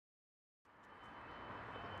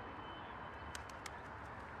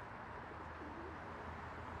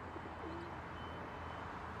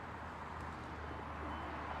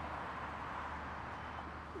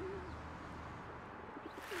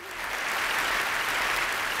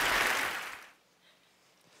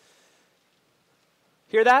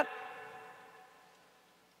Hear that?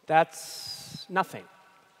 That's nothing.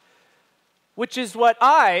 Which is what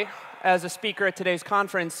I, as a speaker at today's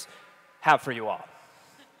conference, have for you all.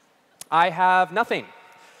 I have nothing.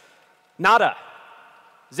 Nada.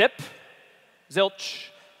 Zip. Zilch.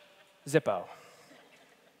 Zippo.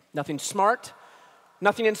 Nothing smart.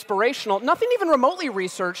 Nothing inspirational. Nothing even remotely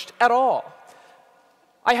researched at all.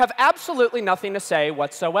 I have absolutely nothing to say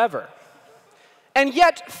whatsoever. And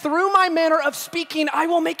yet, through my manner of speaking, I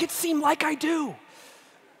will make it seem like I do.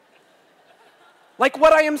 Like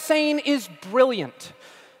what I am saying is brilliant.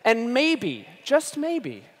 And maybe, just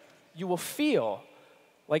maybe, you will feel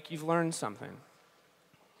like you've learned something.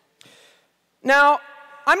 Now,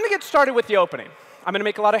 I'm going to get started with the opening. I'm going to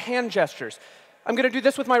make a lot of hand gestures. I'm going to do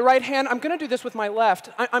this with my right hand. I'm going to do this with my left.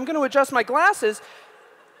 I'm going to adjust my glasses.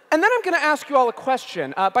 And then I'm going to ask you all a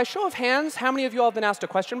question. By show of hands, how many of you all have been asked a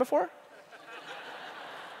question before?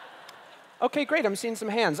 OK, great. I'm seeing some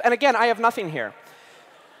hands. And again, I have nothing here.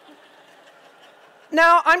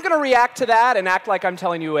 Now, I'm going to react to that and act like I'm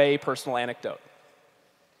telling you a personal anecdote.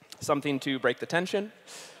 Something to break the tension.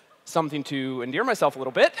 Something to endear myself a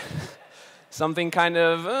little bit. Something kind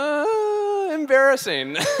of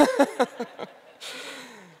embarrassing.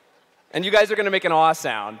 And you guys are going to make an awe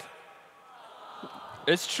sound.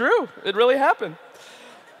 It's true. It really happened.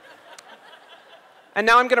 And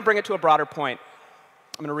now I'm going to bring it to a broader point.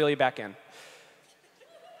 I'm going to reel you back in.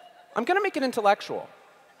 I'm going to make it intellectual.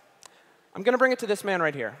 I'm going to bring it to this man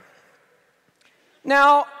right here.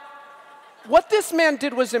 Now, what this man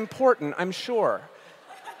did was important, I'm sure.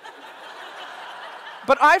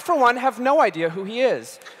 But I, for one, have no idea who he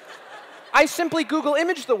is. I simply Google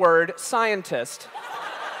image the word scientist.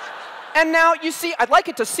 And now, you see, I'd like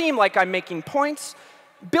it to seem like I'm making points,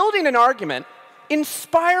 building an argument,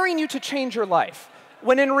 inspiring you to change your life,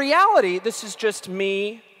 when in reality, this is just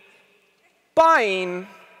me buying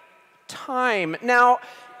time. Now,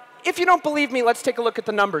 if you don't believe me, let's take a look at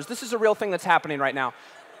the numbers. This is a real thing that's happening right now.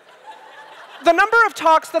 The number of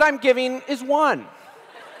talks that I'm giving is 1.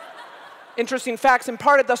 Interesting facts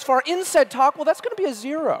imparted thus far in said talk, well, that's going to be a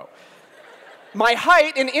 0. My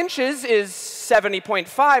height in inches is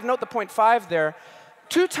 70.5. Note the 0.5 there.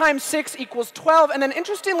 2 times 6 equals 12. And then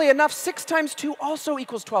interestingly enough, 6 times 2 also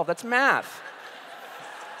equals 12. That's math.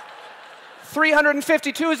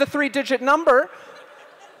 352 is a 3-digit number.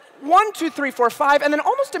 1, 2, 3, 4, 5. And then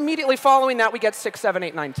almost immediately following that, we get 6, 7,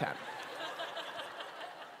 8, 9, 10.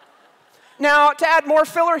 Now, to add more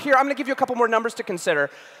filler here, I'm going to give you a couple more numbers to consider.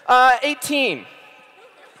 18,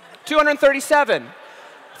 237,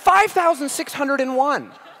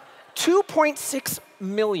 5,601, 2.6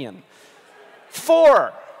 million,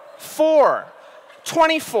 4,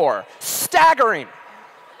 24, staggering.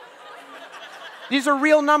 These are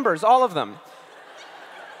real numbers, all of them.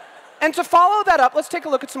 And to follow that up, let's take a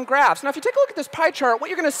look at some graphs. Now, if you take a look at this pie chart, what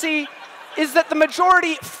you're going to see is that the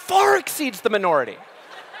majority far exceeds the minority.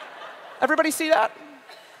 Everybody see that?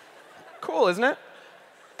 Cool, isn't it?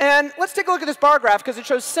 And let's take a look at this bar graph, because it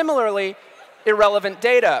shows similarly irrelevant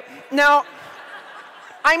data. Now,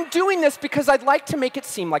 I'm doing this because I'd like to make it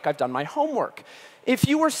seem like I've done my homework. If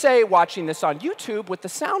you were, say, watching this on YouTube with the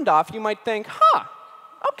sound off, you might think, huh,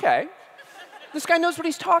 OK, this guy knows what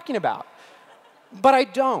he's talking about. But I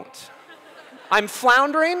don't. I'm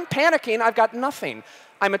floundering, panicking, I've got nothing.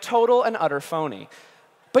 I'm a total and utter phony.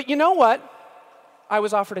 But you know what? I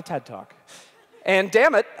was offered a TED Talk. And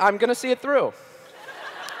damn it, I'm going to see it through.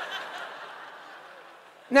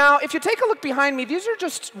 Now, if you take a look behind me, these are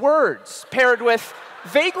just words paired with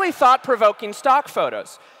vaguely thought-provoking stock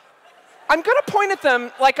photos. I'm going to point at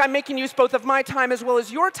them like I'm making use both of my time as well as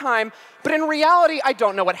your time, but in reality, I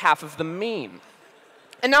don't know what half of them mean.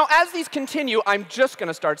 And now, as these continue, I'm just going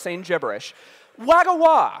to start saying gibberish. Wagga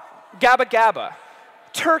wah, gabba gabba,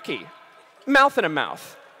 turkey, mouth in a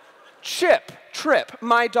mouth, chip, trip,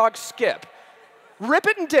 my dog Skip. Rip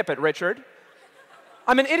it and dip it, Richard.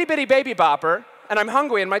 I'm an itty-bitty baby bopper, and I'm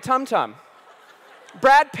hungry in my tum-tum.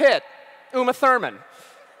 Brad Pitt, Uma Thurman.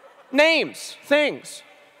 Names, things,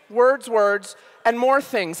 words, and more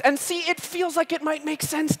things. And see, it feels like it might make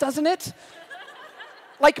sense, doesn't it?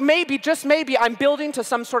 Like maybe, just maybe, I'm building to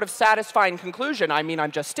some sort of satisfying conclusion. I mean,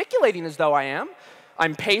 I'm gesticulating as though I am.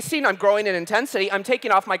 I'm pacing, I'm growing in intensity. I'm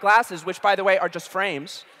taking off my glasses, which, by the way, are just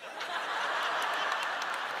frames.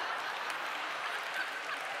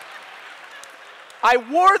 I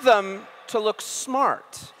wore them to look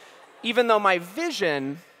smart, even though my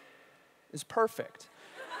vision is perfect.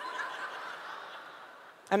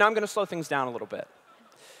 And now I'm going to slow things down a little bit.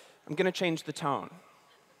 I'm going to change the tone.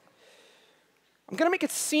 I'm going to make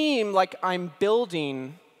it seem like I'm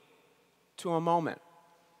building to a moment.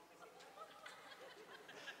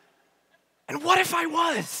 And what if I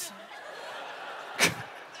was?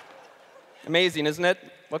 Amazing, isn't it?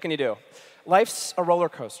 What can you do? Life's a roller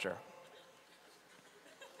coaster.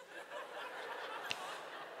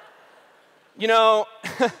 You know,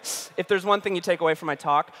 if there's one thing you take away from my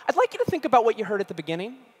talk, I'd like you to think about what you heard at the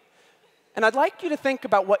beginning, and I'd like you to think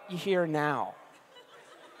about what you hear now.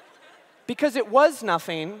 Because it was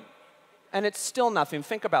nothing, and it's still nothing.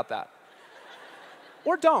 Think about that.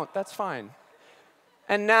 Or don't, that's fine.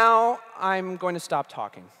 And now I'm going to stop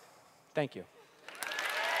talking. Thank you.